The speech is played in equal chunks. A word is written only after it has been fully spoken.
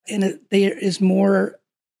there is more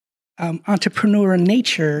entrepreneur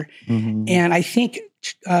nature. Mm-hmm. And I think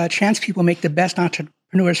trans people make the best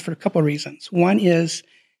entrepreneurs for a couple of reasons. One is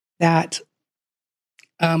that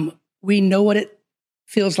we know what it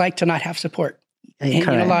feels like to not have support. And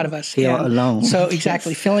a lot of us feel alone. So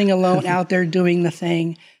exactly, feeling alone, out there doing the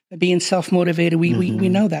thing, being self-motivated. We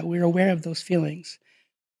know that. We're aware of those feelings.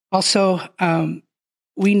 Also,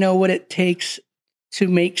 we know what it takes to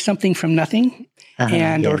make something from nothing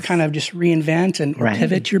or kind of just reinvent or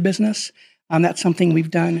pivot your business. That's something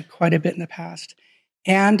we've done quite a bit in the past.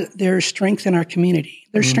 And there's strength in our community.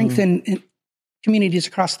 There's strength in communities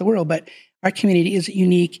across the world, but our community is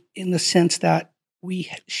unique in the sense that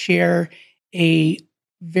we share a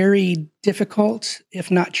very difficult,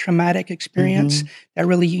 if not traumatic experience that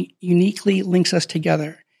really uniquely links us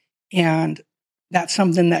together. And that's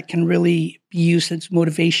something that can really be used as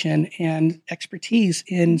motivation and expertise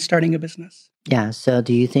in starting a business. Yeah. So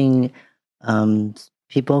do you think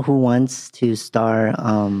people who wants to start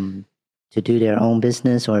to do their own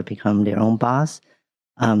business or become their own boss,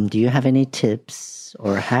 do you have any tips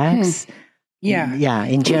or hacks? Yeah.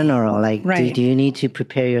 In general, like, do you need to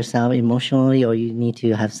prepare yourself emotionally, or you need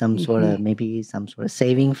to have some sort of maybe some sort of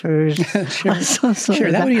saving first? Sure,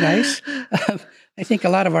 that would be nice. I think a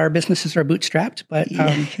lot of our businesses are bootstrapped, but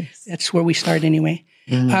that's where we start anyway.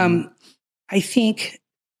 I think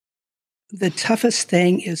the toughest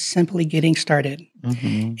thing is simply getting started.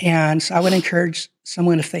 And so I would encourage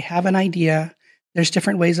someone, if they have an idea, there's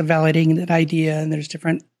different ways of validating that idea, and there's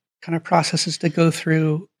different kind of processes to go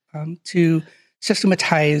through to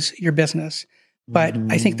systematize your business. But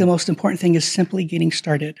I think the most important thing is simply getting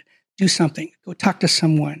started. Do something. Go talk to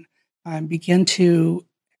someone. Begin to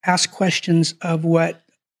ask questions of what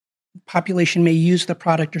population may use the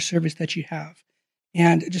product or service that you have.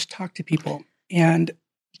 And just talk to people and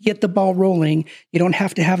get the ball rolling. You don't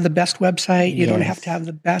have to have the best website. You don't have to have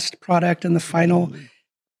the best product in the final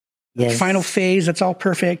phase. That's all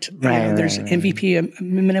perfect. There's MVP, a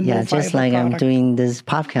minimum viable just like product. I'm doing this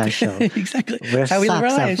podcast show. Exactly. We're how we live our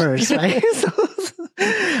sucks at lives. first, right?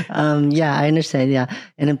 I understand. Yeah,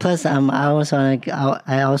 and then plus, I also want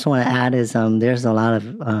to add is there's a lot of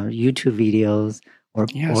YouTube videos or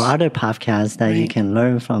other podcasts that you can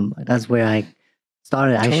learn from. That's where I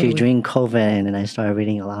started actually during COVID, and then I started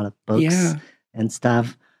reading a lot of books and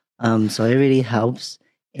stuff. So it really helps.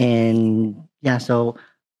 And so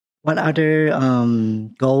what other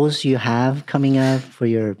goals you have coming up for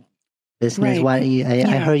your business?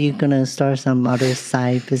 I heard you're gonna start some other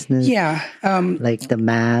side business. Like the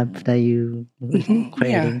map that you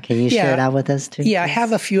creating. Can you share that with us too? I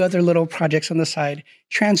have a few other little projects on the side.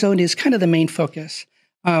 Transowned is kind of the main focus.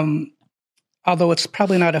 Although it's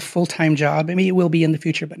probably not a full-time job. I mean, it will be in the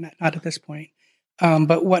future, but not at this point.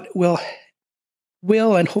 But what will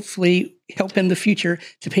and hopefully help in the future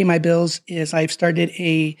to pay my bills is I've started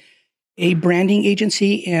a branding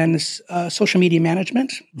agency and social media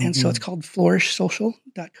management. And so it's called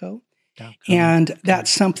flourishsocial.co. And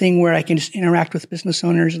that's something where I can just interact with business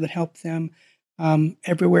owners that help them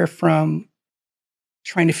everywhere from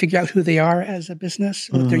trying to figure out who they are as a business,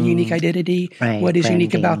 with their unique identity, what is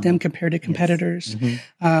unique about them compared to competitors,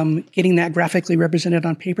 getting that graphically represented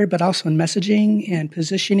on paper, but also in messaging and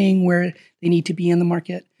positioning where they need to be in the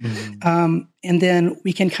market. And then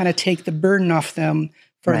we can kind of take the burden off them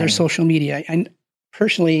for their social media. And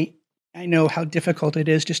personally, I know how difficult it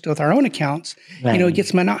is just with our own accounts. It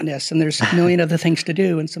gets monotonous and there's a million other things to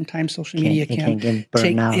do. And sometimes social media can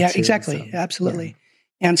take, exactly. Absolutely.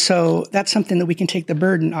 And so that's something that we can take the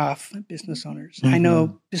burden off business owners. I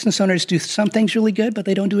know business owners do some things really good, but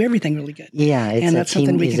they don't do everything really good. It's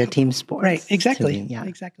a team sport. Right. Exactly.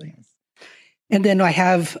 Exactly. And then I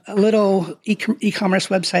have a little e-commerce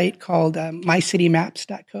website called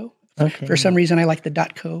mycitymaps.co. For some reason, I like the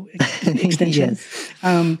 .co extension.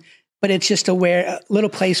 But it's just a little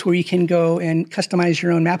place where you can go and customize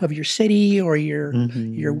your own map of your city or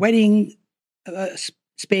your wedding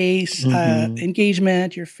space,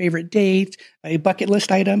 engagement, your favorite date, a bucket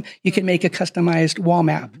list item. You can make a customized wall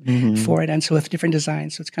map for it. And so with different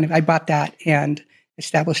designs. So it's I bought that and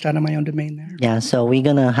established out on my own domain there. Yeah, so we're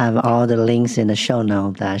going to have all the links in the show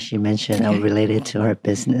note that she mentioned related to her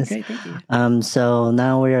business. Okay, thank you. So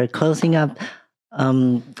now we are closing up.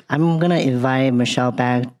 I'm going to invite Michelle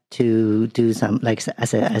back to do some, like,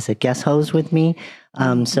 as a guest host with me.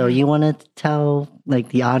 So you want to tell, like,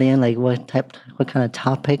 the audience, like, what kind of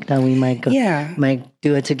topic that we might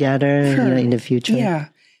do it together in the future? Yeah.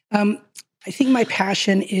 I think my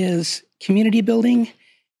passion is community building,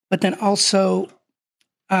 but then also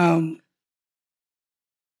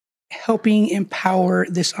helping empower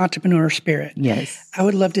this entrepreneur spirit. Yes. I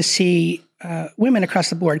would love to see women across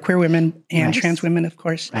the board, queer women and trans women, of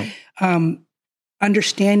course,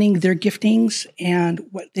 understanding their giftings and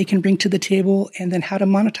what they can bring to the table, and then how to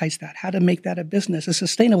monetize that, how to make that a business, a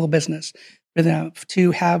sustainable business for them,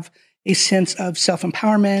 to have a sense of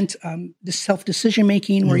self-empowerment, the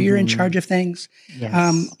self-decision-making where you're in charge of things.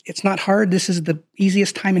 Yes. It's not hard. This is the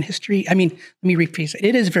easiest time in history. I mean, let me rephrase it.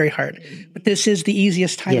 It is very hard, but this is the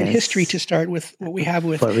easiest time in history to start with what we have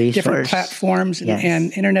with different platforms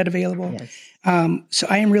and internet available. Yes. So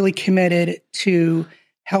I am really committed to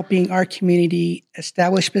helping our community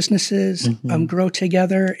establish businesses, grow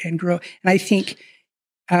together and grow. And I think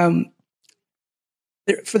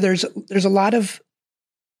there's a lot of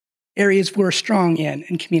areas we're strong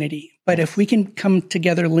in community. But if we can come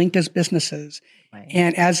together linked as businesses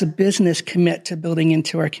and as a business commit to building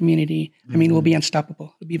into our community, I mean, we'll be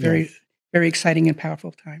unstoppable. It'll be very, very exciting and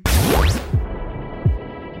powerful time.